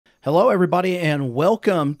Hello, everybody, and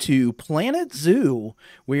welcome to Planet Zoo.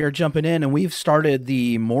 We are jumping in, and we've started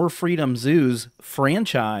the More Freedom Zoos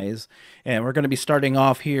franchise, and we're going to be starting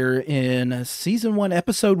off here in Season 1,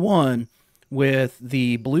 Episode 1 with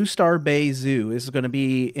the Bluestar Bay Zoo. This is going to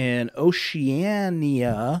be in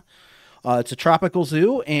Oceania. It's a tropical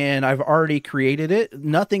zoo, and I've already created it.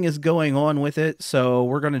 Nothing is going on with it, so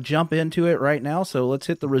we're going to jump into it right now. So let's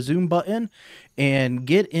hit the resume button and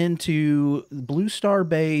get into Bluestar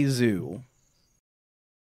Bay Zoo.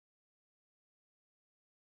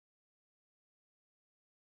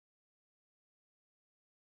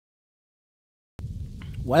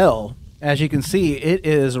 Well, as you can see, it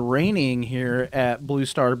is raining here at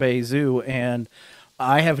Bluestar Bay Zoo, and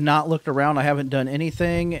I have not looked around. I haven't done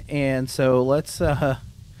anything, and so let's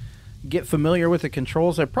get familiar with the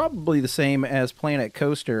controls. They're probably the same as Planet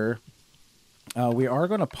Coaster. We are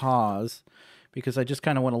going to pause because I just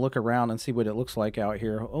kind of want to look around and see what it looks like out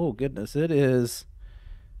here. Oh, goodness. It is.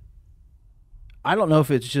 I don't know if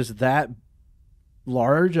it's just that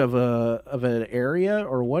large of an area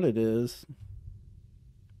or what it is.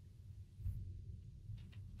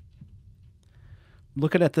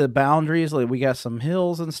 Looking at the boundaries, like we got some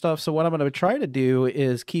hills and stuff. So what I'm going to try to do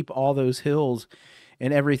is keep all those hills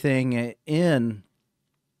and everything in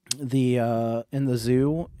the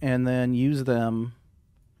zoo, and then use them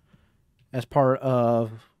as part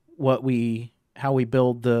of how we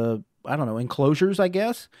build the, I don't know, enclosures, I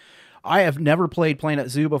guess. I have never played Planet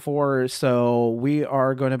Zoo before, so we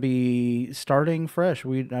are going to be starting fresh.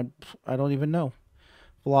 I don't even know.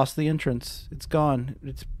 Lost the entrance. It's gone.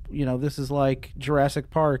 This is like Jurassic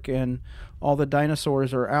Park, and all the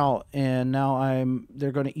dinosaurs are out, and now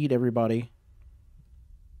they're going to eat everybody.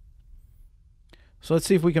 So let's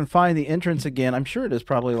see if we can find the entrance again. I'm sure it is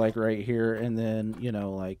probably like right here, and then,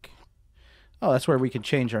 like, oh, that's where we can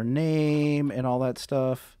change our name and all that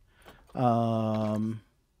stuff.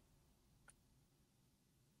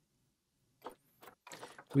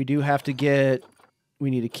 We do have to we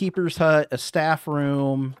need a keeper's hut, a staff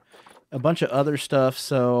room, a bunch of other stuff.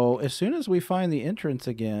 So as soon as we find the entrance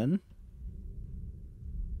again,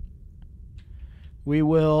 we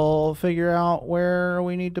will figure out where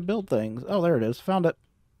we need to build things. Oh, there it is. Found it.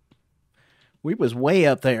 We was way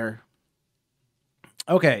up there.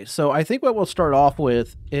 Okay, so I think what we'll start off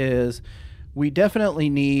with is we definitely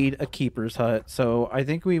need a keeper's hut. So I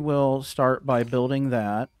think we will start by building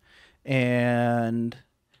that. And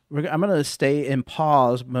I'm going to stay in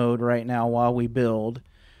pause mode right now while we build.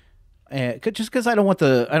 And just because I don't want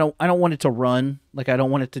I don't want it to run. Like, I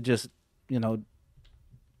don't want it to just,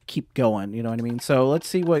 keep going. You know what I mean? So let's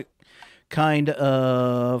see what kind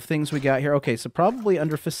of things we got here. Okay, so probably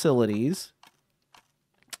under facilities,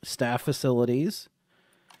 staff facilities.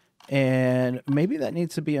 And maybe that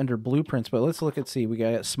needs to be under blueprints, but let's see. We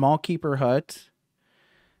got a small keeper hut,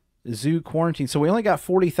 zoo quarantine. So we only got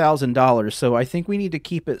 $40,000. So I think we need to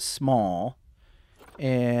keep it small.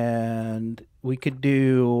 And we could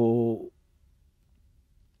do,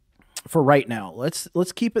 for right now, let's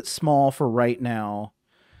keep it small for right now,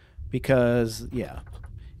 because yeah.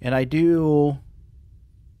 And I'm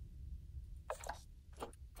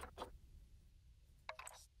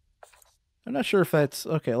not sure if that's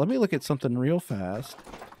okay. Let me look at something real fast.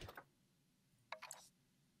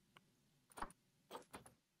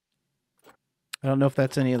 I don't know if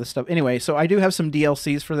that's any of the stuff. Anyway, so I do have some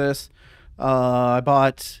DLCs for this. I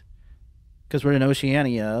bought, because we're in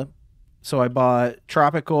Oceania, so I bought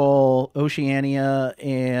Tropical, Oceania,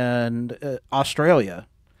 and Australia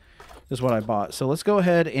is what I bought. So let's go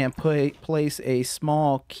ahead and place a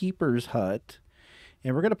small keeper's hut.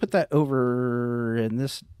 And we're going to put that over in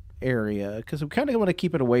this area, because we kind of want to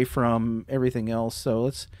keep it away from everything else. So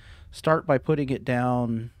let's start by putting it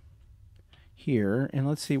down here. And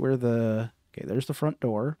let's see where okay, there's the front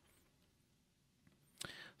door.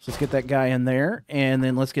 So let's get that guy in there, and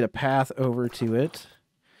then let's get a path over to it.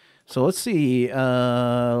 So let's see,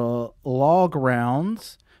 log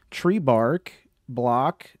rounds, tree bark,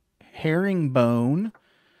 block, herringbone,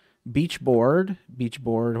 beach board,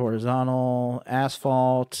 horizontal,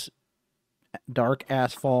 asphalt, dark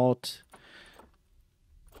asphalt.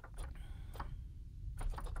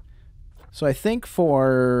 So I think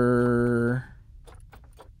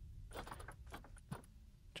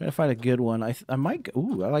trying to find a good one. I might.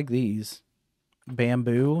 Ooh, I like these.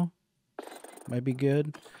 Bamboo might be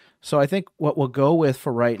good. So I think what we'll go with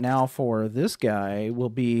for right now for this guy will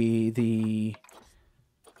be the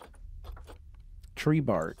tree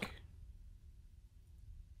bark.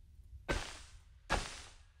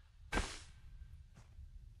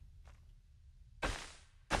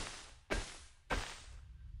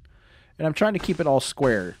 And I'm trying to keep it all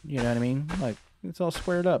square. You know what I mean? Like, it's all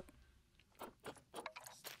squared up.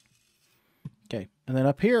 Okay. And then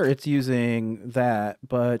up here, it's using that.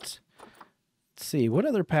 But let's see. What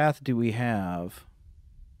other path do we have?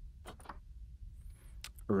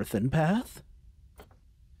 Earthen path?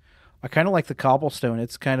 I kind of like the cobblestone.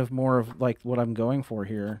 It's kind of more of like what I'm going for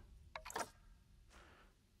here.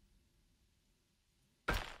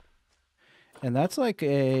 And that's like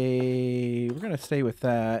a... We're going to stay with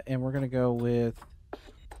that. And we're going to go with...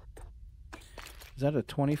 Is that a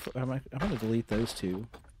 20 foot? I'm going to delete those two.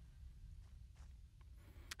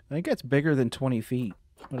 I think that's bigger than 20 feet.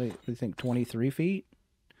 What do you think? 23 feet?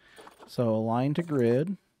 So align to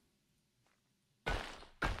grid.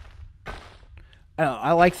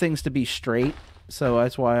 I like things to be straight. So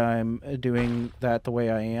that's why I'm doing that the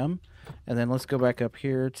way I am. And then let's go back up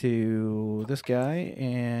here to this guy.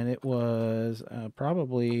 And it was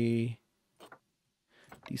probably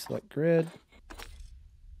deselect grid.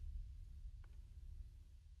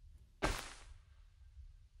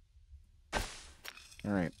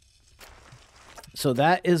 All right. So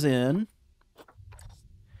that is in.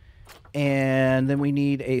 And then we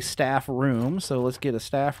need a staff room. So let's get a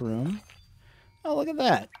staff room. Oh, look at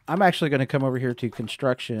that. I'm actually going to come over here to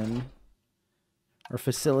construction or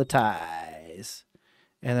facilitize.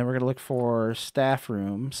 And then we're going to look for staff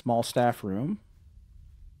room, small staff room.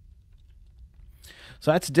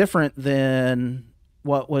 So that's different than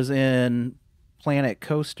what was in Planet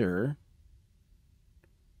Coaster.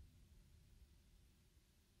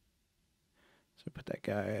 So put that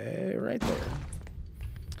guy right there.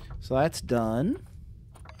 So that's done.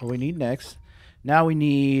 What we need next. Now we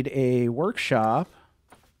need a workshop.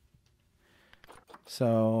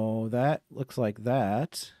 So that looks like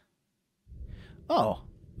that. Oh,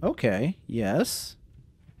 okay. Yes.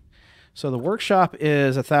 So the workshop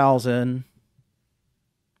is 1,000.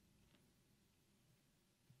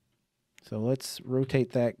 So let's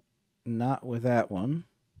rotate that, not with that one.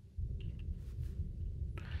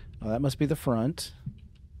 Oh, that must be the front.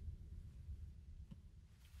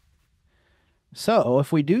 So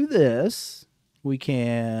if we do this, we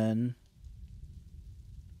can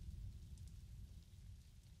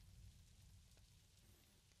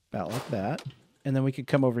about like that. And then we can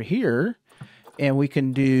come over here and we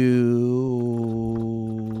can do...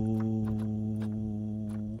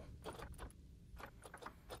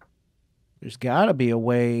 There's got to be a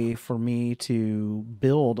way for me to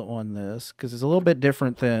build on this because it's a little bit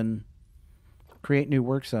different than create new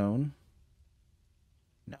work zone.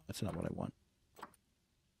 No, that's not what I want.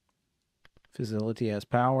 Facility has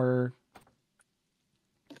power.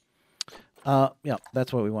 Yeah,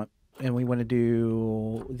 that's what we want. And we want to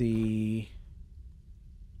do the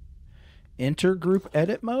intergroup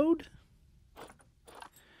edit mode.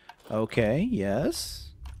 Okay, yes.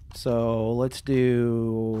 So let's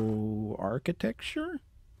do architecture.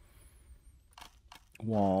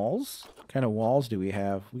 Walls. What kind of walls do we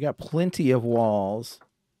have? We got plenty of walls.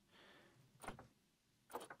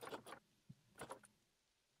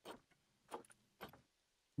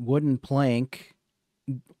 Wooden plank.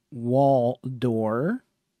 Wall door.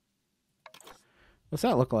 What's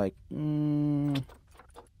that look like? I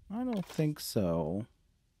don't think so.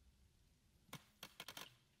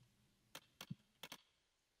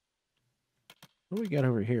 What do we got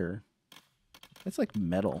over here? That's like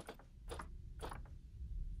metal.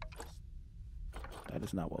 That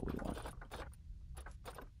is not what we want.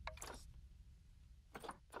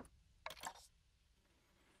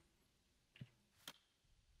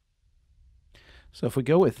 So if we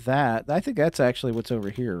go with that, I think that's actually what's over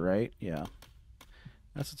here, right? Yeah.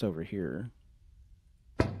 That's what's over here.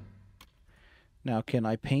 Now, can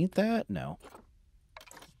I paint that? No.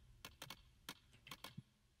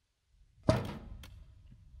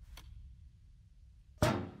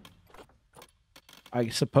 I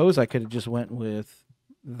suppose I could have just went with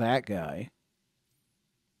that guy.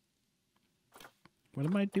 What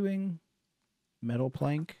am I doing? Metal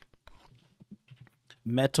plank?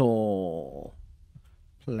 Metal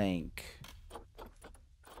plank.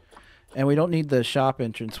 And we don't need the shop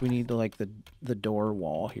entrance. We need like the door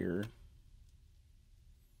wall here.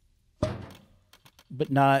 But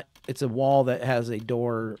not, it's a wall that has a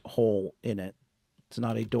door hole in it. It's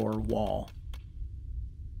not a door wall.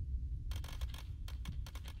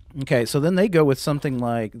 Okay, so then they go with something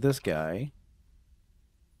like this guy.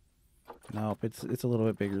 Nope, it's a little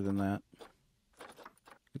bit bigger than that.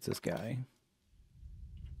 It's this guy.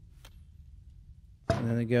 And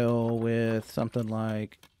then they go with something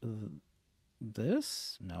like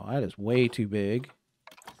this. No, that is way too big.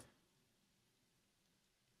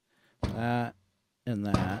 That and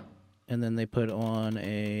that and then they put on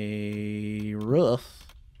a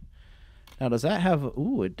roof. Now, does that have?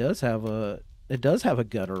 Ooh, it does have a. It does have a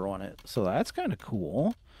gutter on it, so that's kind of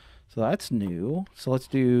cool. So that's new. So let's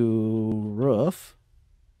do roof,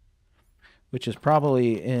 which is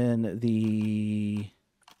probably in the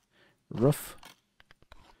roof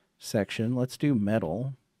section. Let's do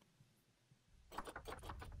metal.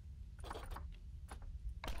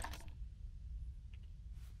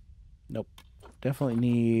 Nope. Definitely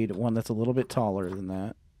need one that's a little bit taller than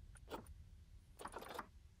that.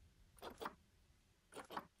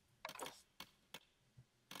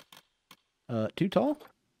 Too tall?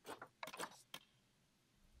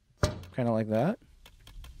 Kind of like that.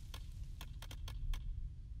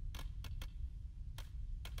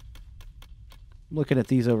 Looking at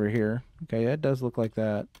these over here. Okay, that does look like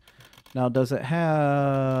that. Now, does it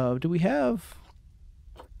have... Do we have...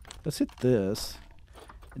 Let's hit this.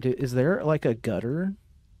 Is there like a gutter?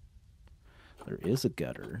 There is a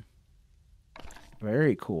gutter.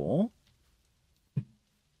 Very cool.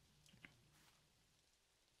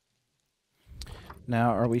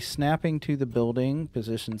 Now, are we snapping to the building?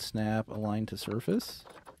 Position snap, align to surface.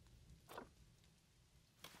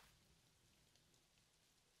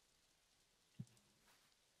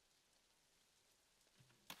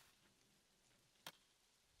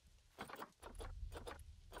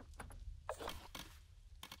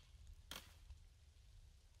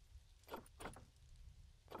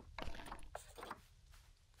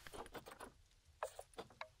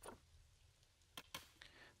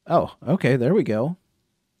 Oh, okay, there we go.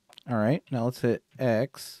 All right, now let's hit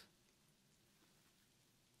X.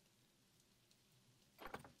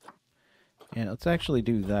 And let's actually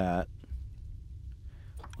do that.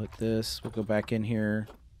 Like this, we'll go back in here.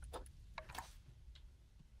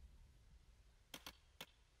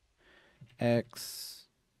 X.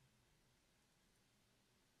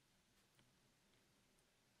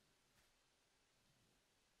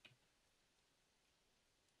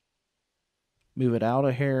 Move it out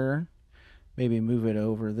a hair. Maybe move it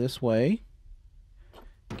over this way.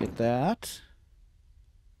 Get that.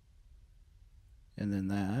 And then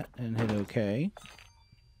that. And hit OK.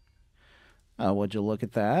 Would you look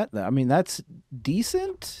at that? I mean, that's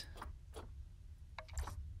decent.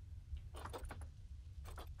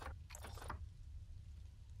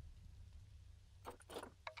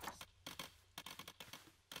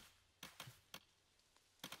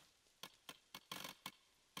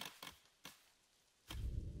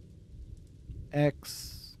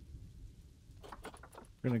 X.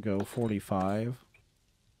 We're going to go 45.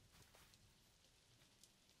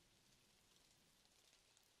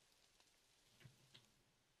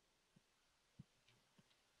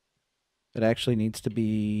 It actually needs to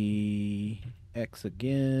be X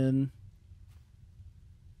again.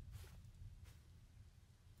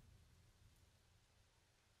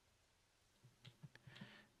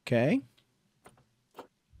 Okay.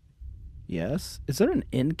 Yes. Is there an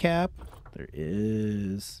end cap? There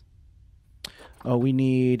is. Oh, we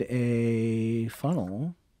need a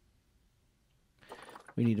funnel.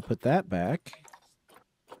 We need to put that back.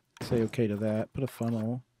 Say okay to that. Put a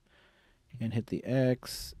funnel. And hit the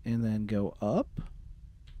X. And then go up.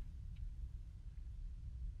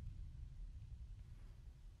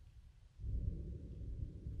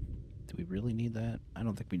 Do we really need that? I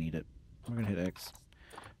don't think we need it. We're going to hit X.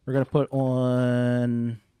 We're going to put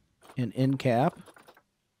on an end cap.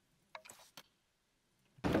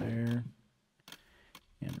 There.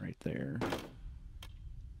 And right there.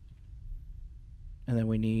 And then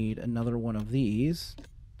we need another one of these.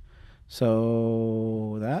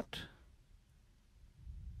 So that.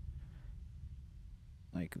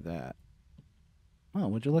 Like that. Oh,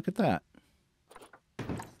 would you look at that?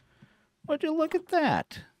 Would you look at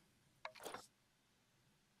that?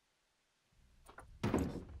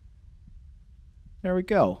 There we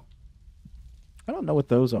go. I don't know what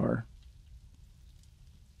those are.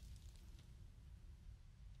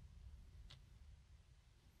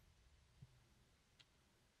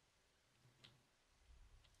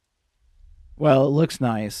 Well, it looks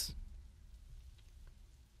nice.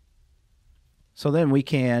 So then we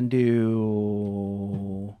can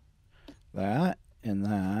do that and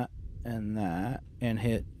that and that and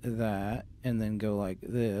hit that and then go like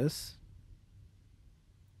this.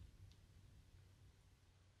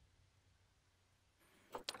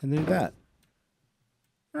 And do that.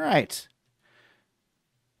 All right.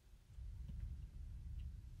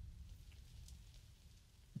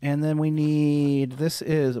 And then we need, this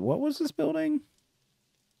is, what was this building?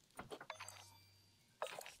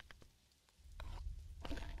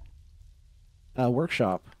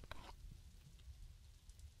 Workshop.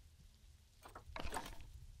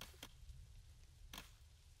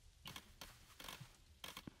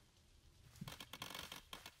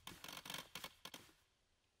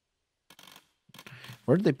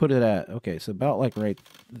 Where did they put it at? Okay, so about like right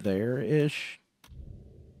there-ish.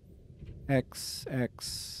 X,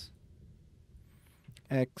 X,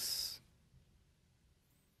 X.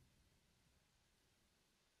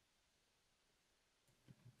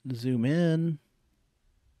 Zoom in.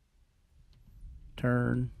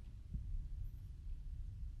 Turn.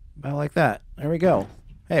 About like that. There we go.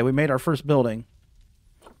 Hey, we made our first building.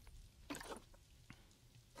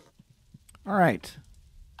 All right.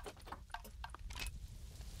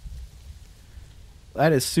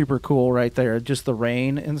 That is super cool right there. Just the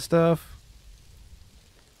rain and stuff.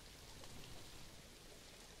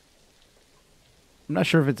 I'm not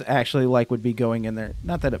sure if it's actually like would be going in there.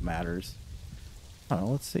 Not that it matters. I don't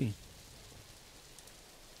know. Let's see.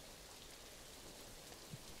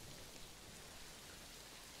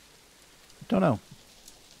 Don't know.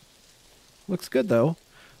 Looks good though.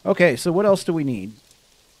 Okay, so what else do we need?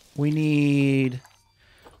 We need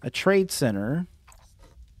a trade center.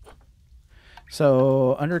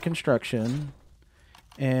 So under construction,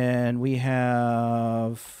 and we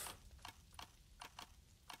have,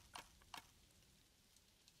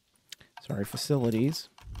 sorry, facilities,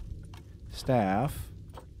 staff,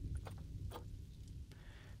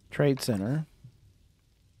 trade center.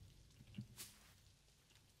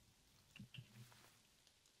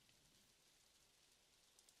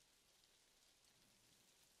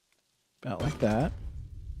 About like that.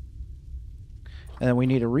 And then we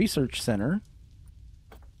need a research center.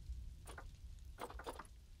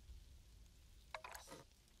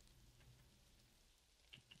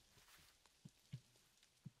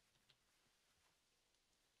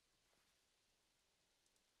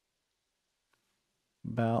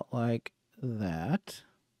 About like that.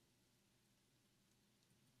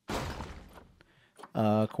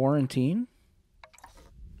 Quarantine.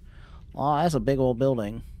 Oh, that's a big old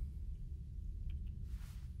building.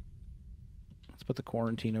 Let's put the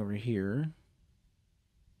quarantine over here.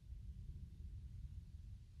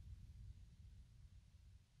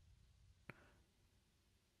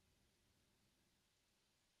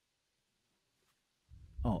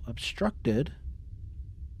 Oh, obstructed.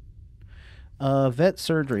 Vet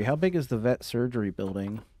surgery. How big is the vet surgery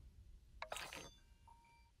building?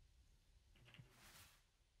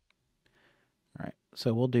 All right,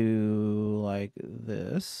 so we'll do like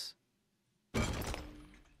this.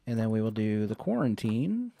 And then we will do the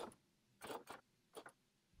quarantine.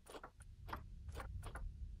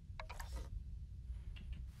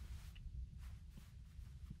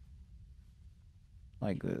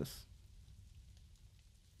 Like this.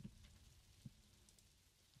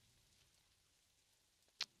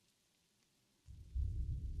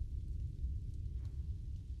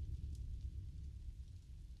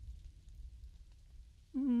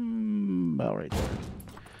 About right there.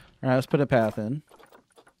 All right, let's put a path in.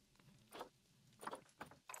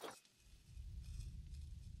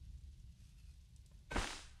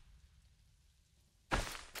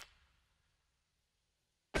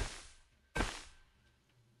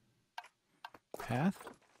 Path.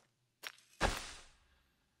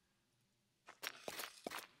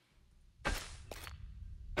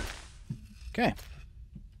 Okay.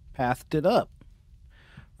 Pathed it up.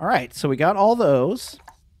 All right, so we got all those.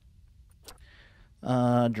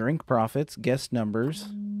 Drink profits, guest numbers.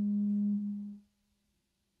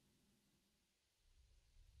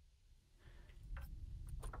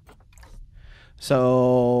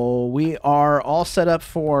 So we are all set up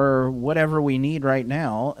for whatever we need right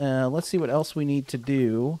now. Let's see what else we need to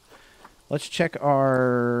do. Let's check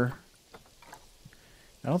our...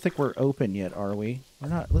 I don't think we're open yet, are we? We're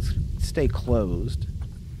not. Let's stay closed.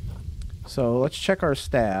 So let's check our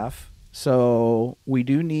staff. So we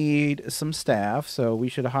do need some staff. So we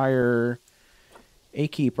should hire a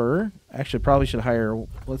keeper. Actually, probably should hire...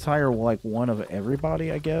 Let's hire like one of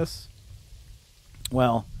everybody, I guess.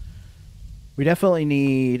 Well, we definitely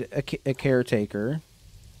need a caretaker.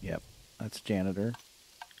 Yep, that's janitor.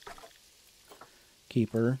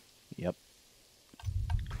 Keeper. Yep.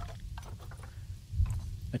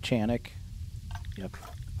 Mechanic. Yep.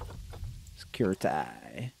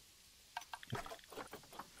 Security.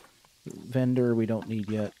 Vendor we don't need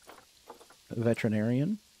yet. A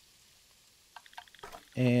veterinarian.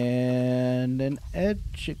 And an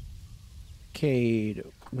educator.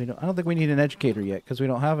 I don't think we need an educator yet because we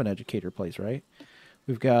don't have an educator place, right?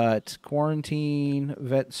 We've got quarantine,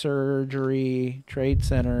 vet surgery, trade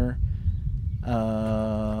center,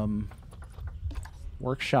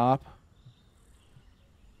 workshop,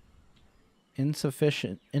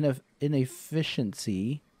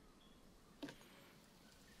 inefficiency,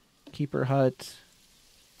 keeper hut,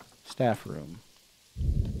 staff room,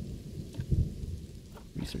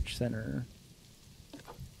 research center.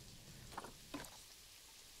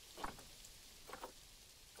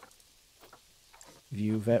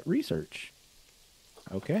 View vet research.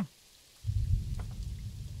 Okay.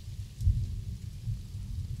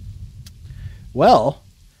 Well,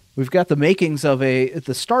 we've got the makings of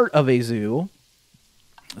the start of a zoo.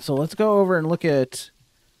 So let's go over and look at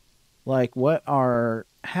like what are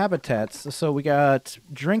habitats. So we got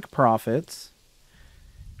drink profits.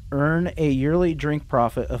 Earn a yearly drink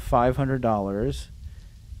profit of $500.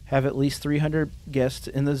 Have at least 300 guests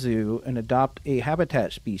in the zoo and adopt a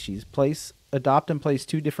habitat species. Adopt and place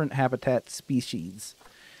 2 different habitat species.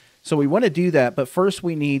 So we want to do that, but first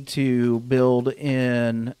we need to build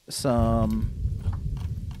in some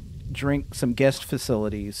guest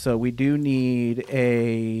facilities. So we do need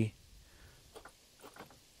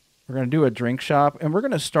we're going to do a drink shop, and we're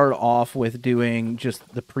going to start off with doing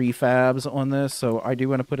just the prefabs on this. So I do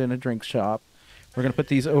want to put in a drink shop. We're going to put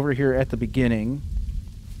these over here at the beginning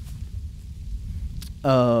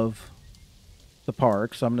of the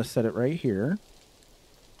park. So I'm going to set it right here.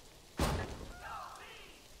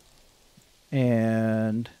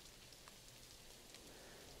 And I'm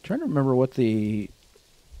trying to remember what the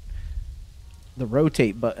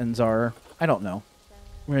rotate buttons are. I don't know.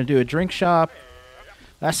 We're going to do a drink shop.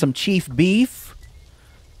 That's some chief beef.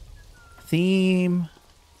 Theme.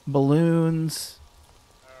 Balloons.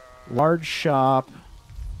 Large shop.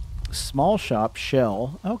 Small shop.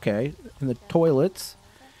 Shell. Okay. And the toilets.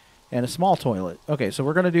 And a small toilet. Okay, so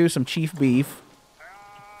we're going to do some chief beef.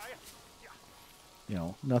 You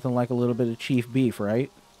know, nothing like a little bit of chief beef,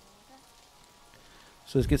 right?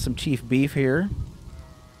 So let's get some chief beef here.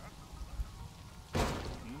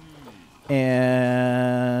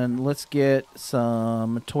 And let's get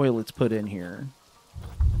some toilets put in here.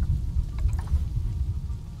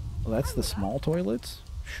 Well, that's the small toilets.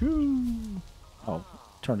 Shoo. Oh,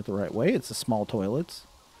 turn it the right way. It's the small toilets.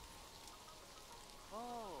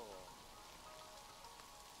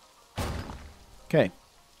 Okay.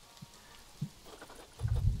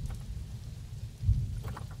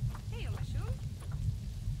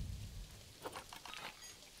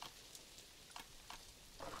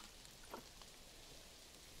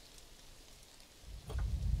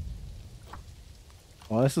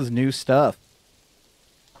 Well, this is new stuff.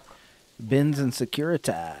 Bins and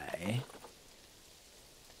Security. I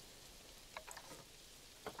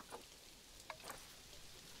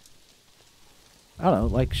don't know,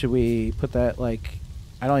 like, should we put that, like,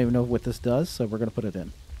 I don't even know what this does, so we're going to put it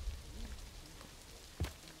in.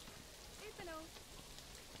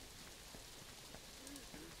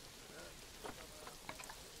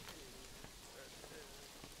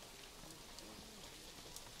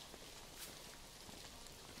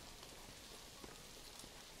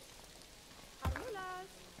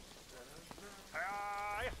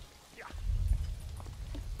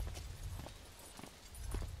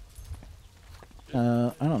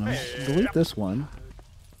 I don't know. Delete this one.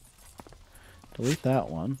 Delete that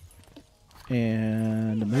one.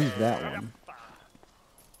 And move that one.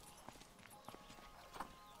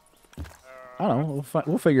 I don't know.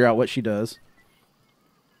 We'll figure out what she does.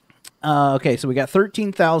 Okay, so we got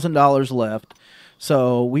 $13,000 left.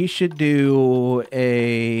 So we should do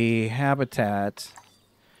a habitat.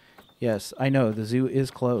 Yes, I know. The zoo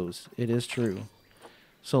is closed. It is true.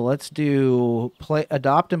 So let's do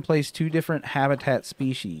adopt and place 2 different habitat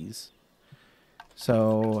species.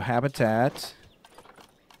 So habitat.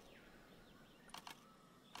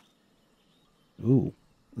 Ooh,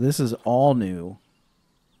 this is all new.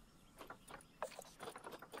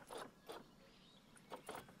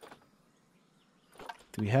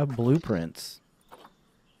 Do we have blueprints?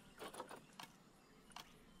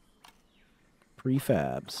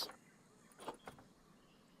 Prefabs.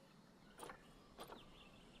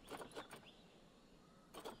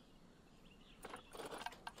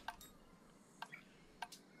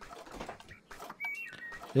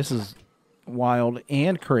 This is wild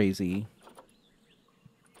and crazy.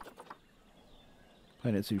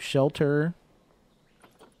 Planet Zoo Shelter.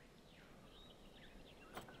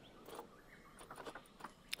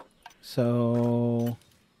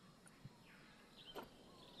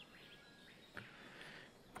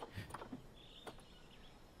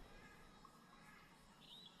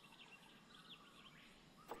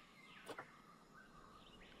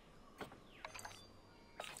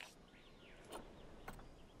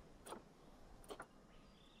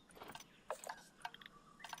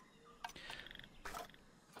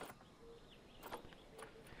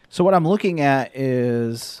 So what I'm looking at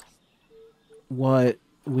is what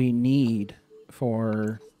we need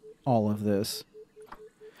for all of this.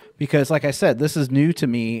 Because like I said, this is new to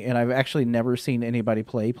me, and I've actually never seen anybody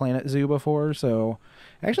play Planet Zoo before. So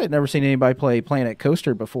actually I've never seen anybody play Planet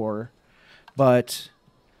Coaster before. But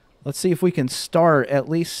Let's see if we can at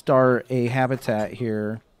least start a habitat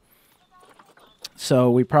here.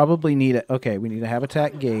 So we probably need a, okay, we need a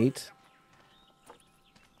habitat gate,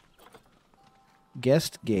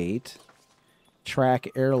 guest gate, track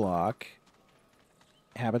airlock,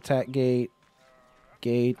 habitat gate,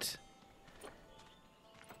 gate,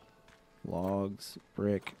 logs,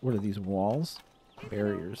 brick. What are these, walls?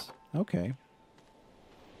 Barriers. Okay.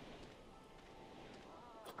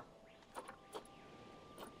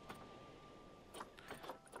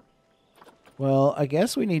 Well, I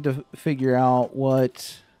guess we need to figure out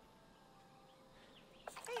what...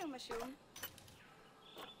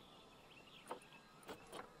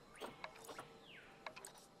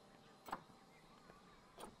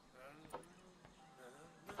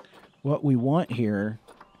 what we want here.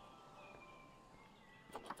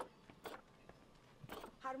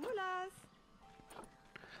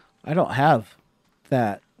 I don't have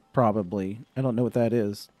that, probably. I don't know what that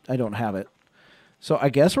is. I don't have it. So I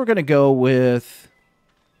guess we're going to go with...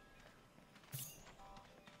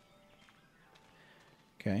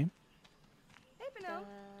 Okay.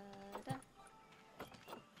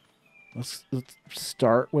 Let's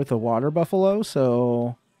start with a water buffalo.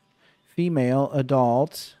 So female,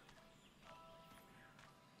 adult.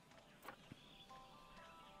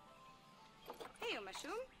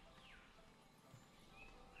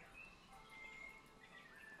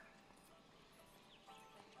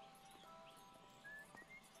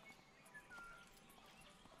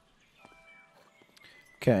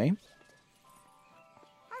 Okay.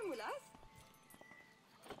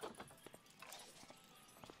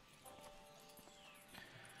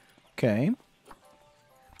 Okay.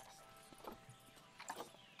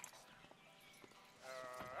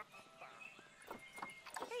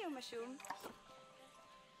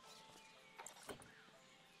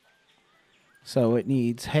 So it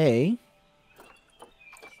needs hay.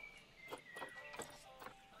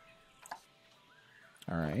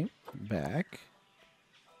 All right, back.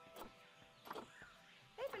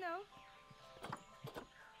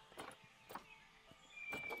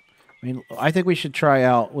 I mean, I think we should try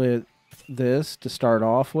out with this to start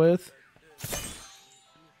off with.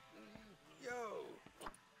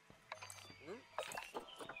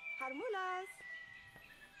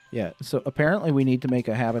 Yeah, so apparently we need to make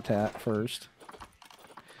a habitat first.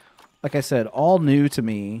 Like I said, all new to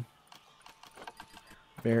me.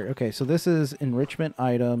 Okay, so this is enrichment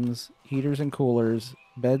items, heaters and coolers,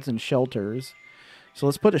 beds and shelters. So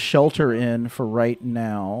let's put a shelter in for right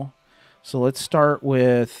now. So let's start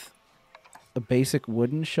with a basic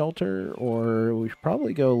wooden shelter, or we should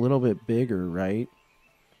probably go a little bit bigger, right?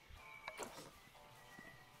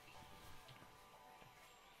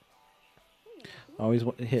 Always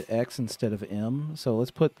hit X instead of M. So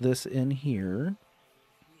let's put this in here.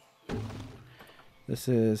 This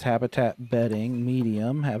is habitat bedding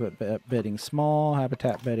medium, habitat bedding small,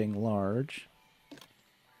 habitat bedding large.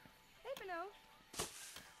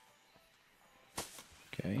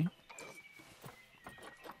 Okay.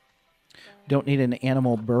 Don't need an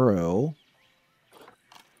animal burrow.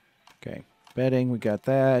 Okay. Bedding, we got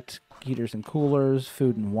that. Heaters and coolers,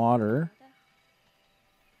 food and water.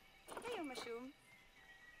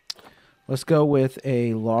 Let's go with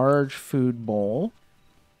a large food bowl.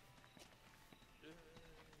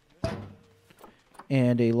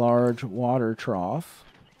 And a large water trough.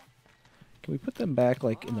 Can we put them back,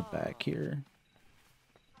 like, in the back here?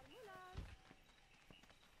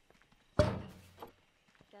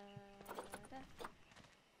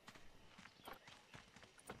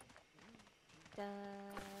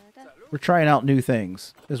 We're trying out new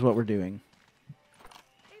things, is what we're doing.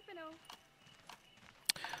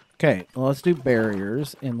 Okay, well, let's do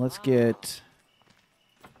barriers, and let's get...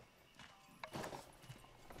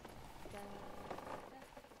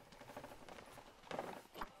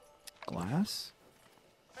 glass?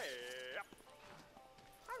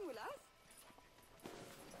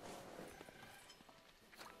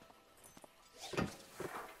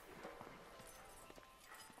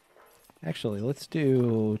 Actually, let's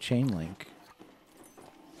do chain link.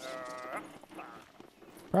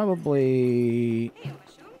 Probably...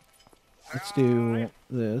 let's do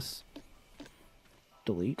this.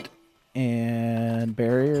 Delete. And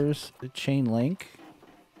barriers, chain link.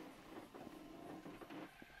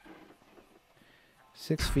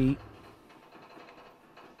 6 feet.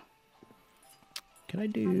 Can I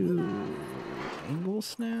do angle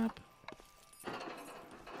snap?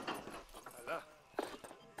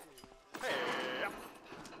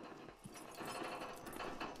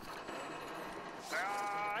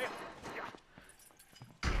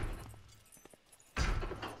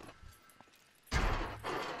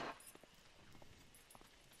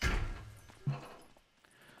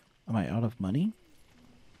 Am I out of money?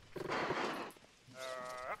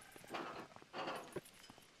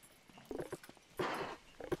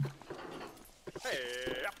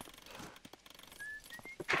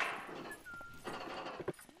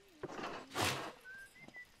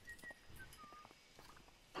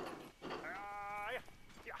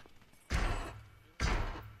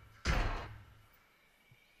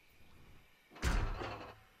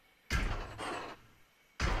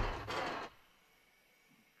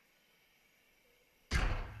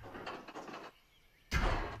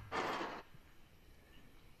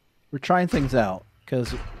 We're trying things out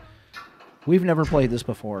because we've never played this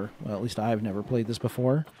before. Well, at least I've never played this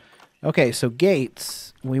before. Okay, so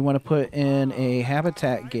gates. We want to put in a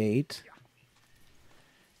habitat gate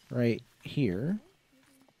right here.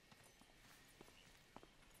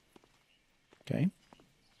 Okay.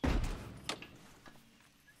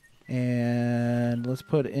 And let's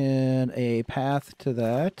put in a path to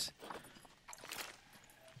that.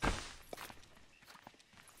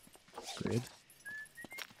 Grid.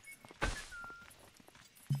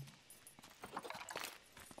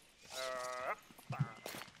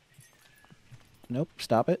 Nope,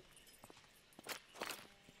 stop it.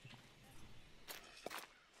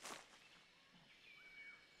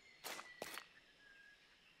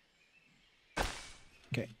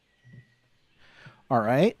 Okay. All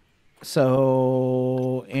right.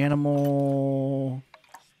 So, animal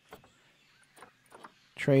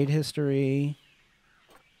trade history.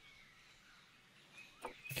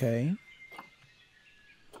 Okay.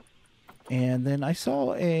 And then I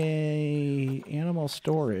saw a animal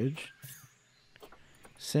storage.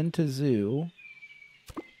 Send to zoo.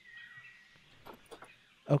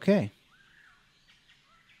 Okay.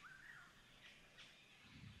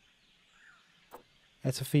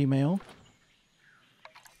 That's a female.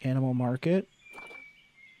 Animal market.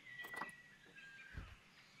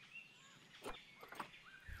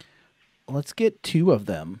 Let's get 2 of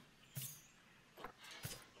them.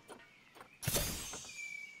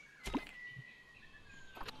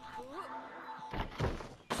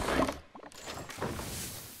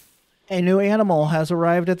 A new animal has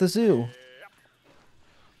arrived at the zoo.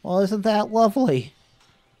 Well, isn't that lovely?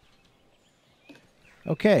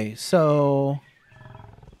 Okay, so...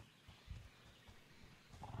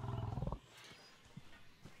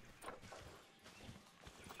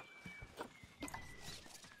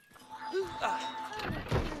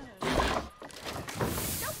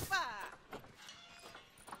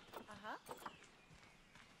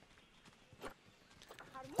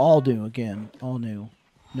 all new again. All new.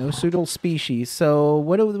 No suitable species. So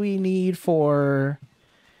what do we need for...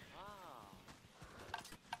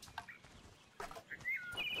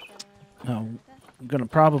 Oh, I'm going to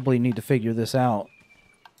probably need to figure this out.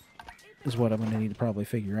 Is what I'm going to need to probably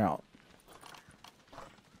figure out.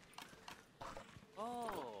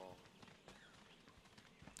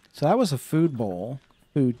 So that was a food bowl.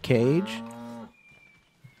 Food cage.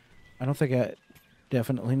 I don't think I...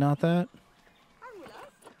 Definitely not that.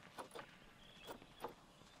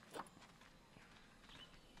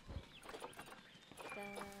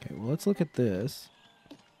 Okay, well, let's look at this.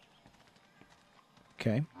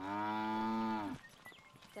 Okay.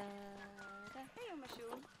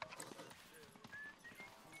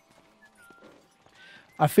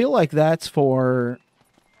 I feel like that's for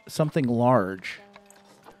something large.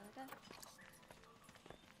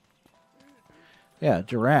 Yeah,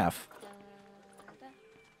 giraffe.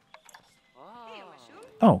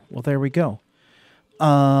 Oh, well, there we go.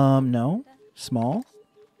 No. Small.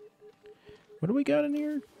 What do we got in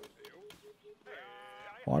here?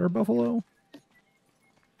 Water buffalo?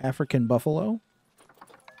 African buffalo?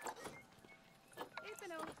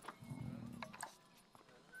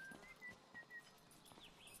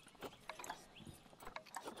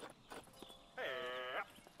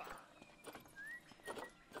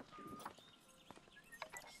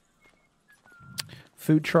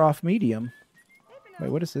 Food trough medium.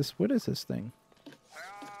 Wait, what is this? What is this thing?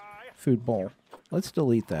 Food bowl. Let's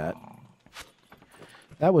delete that.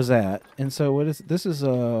 That was that. And so what is this? Is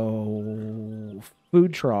a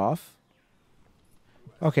food trough.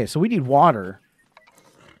 Okay, so we need water.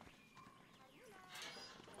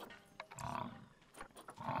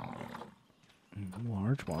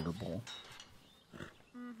 Large water bowl.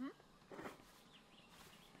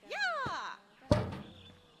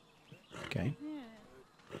 Okay.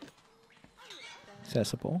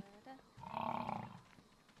 Accessible.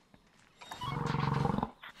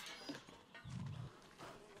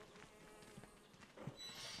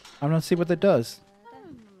 I'm gonna see what that does.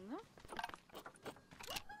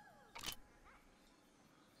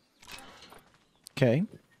 Okay.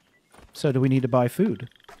 So do we need to buy food?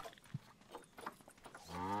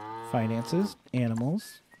 Finances,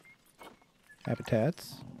 animals,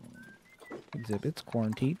 habitats, exhibits,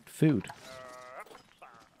 quarantine, food.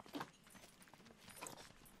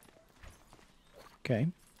 Okay.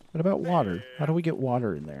 What about water? How do we get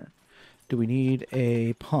water in there? Do we need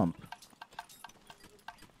a pump?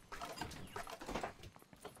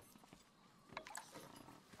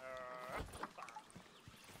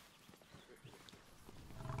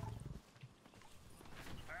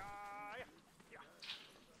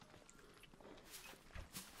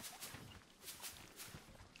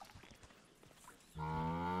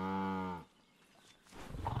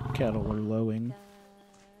 Cattle are lowing.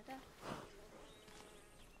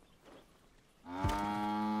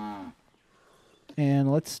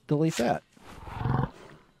 And let's delete that.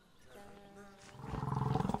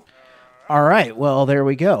 All right, well, there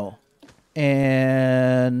we go.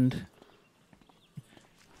 And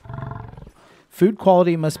food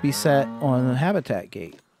quality must be set on the habitat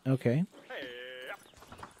gate. Okay.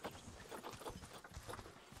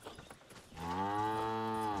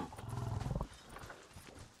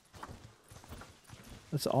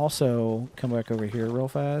 Let's also come back over here real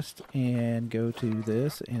fast and go to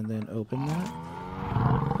this and then open that.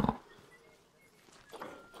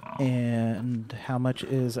 And how much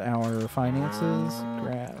is our finances?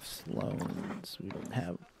 Graphs, loans. We don't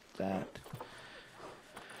have that.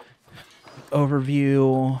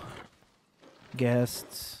 Overview.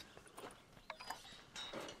 Guests.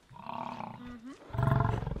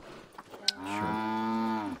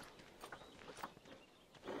 Sure.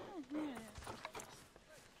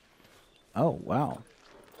 Oh, wow.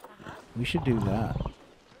 We should do that.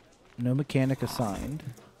 No mechanic assigned.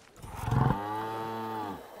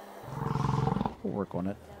 We'll work on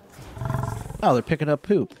it. Oh, they're picking up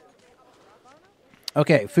poop.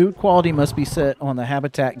 Okay, food quality must be set on the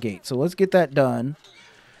habitat gate. So let's get that done.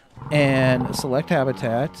 And select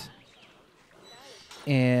habitat.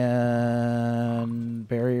 And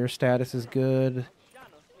barrier status is good.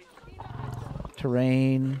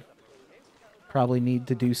 Terrain. Probably need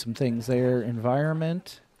to do some things there.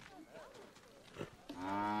 Environment.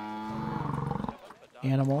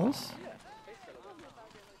 Animals.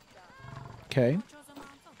 Okay.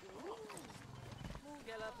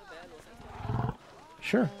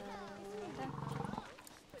 Sure.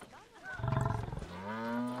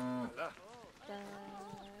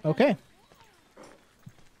 Okay.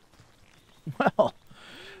 Well,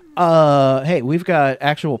 hey, we've got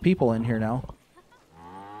actual people in here now.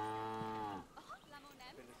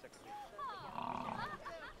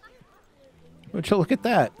 Would you look at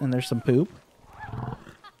that? And there's some poop.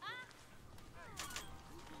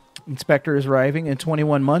 Inspector is arriving in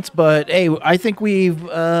 21 months, but hey, I think we've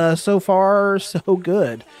so far so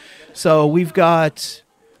good. So we've got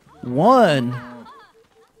one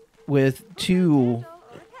with 2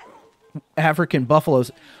 African buffaloes.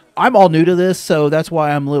 I'm all new to this, so that's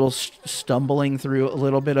why I'm a little stumbling through a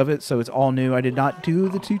little bit of it. So it's all new. I did not do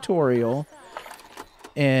the tutorial.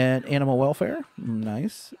 And animal welfare,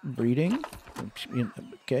 nice. Breeding,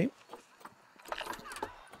 okay.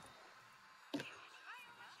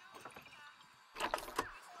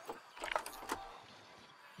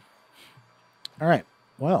 All right.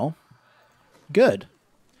 Well, good.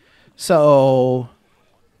 So,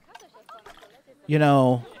 you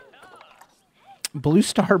know,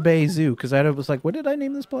 Bluestar Bay Zoo, because I was like, what did I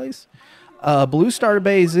name this place? Bluestar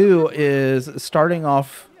Bay Zoo is starting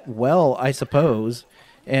off well, I suppose.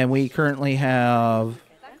 And we currently have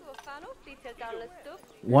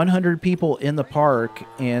 100 people in the park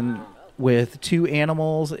and with 2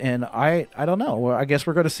 animals, and I don't know. Well, I guess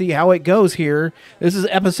we're going to see how it goes here. This is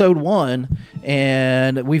episode 1,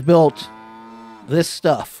 and we've built this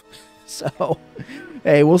stuff. So,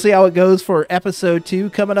 hey, we'll see how it goes for episode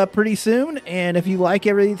 2 coming up pretty soon. And if you like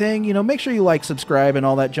everything, you know, make sure you like, subscribe, and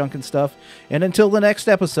all that junk and stuff. And until the next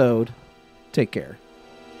episode, take care.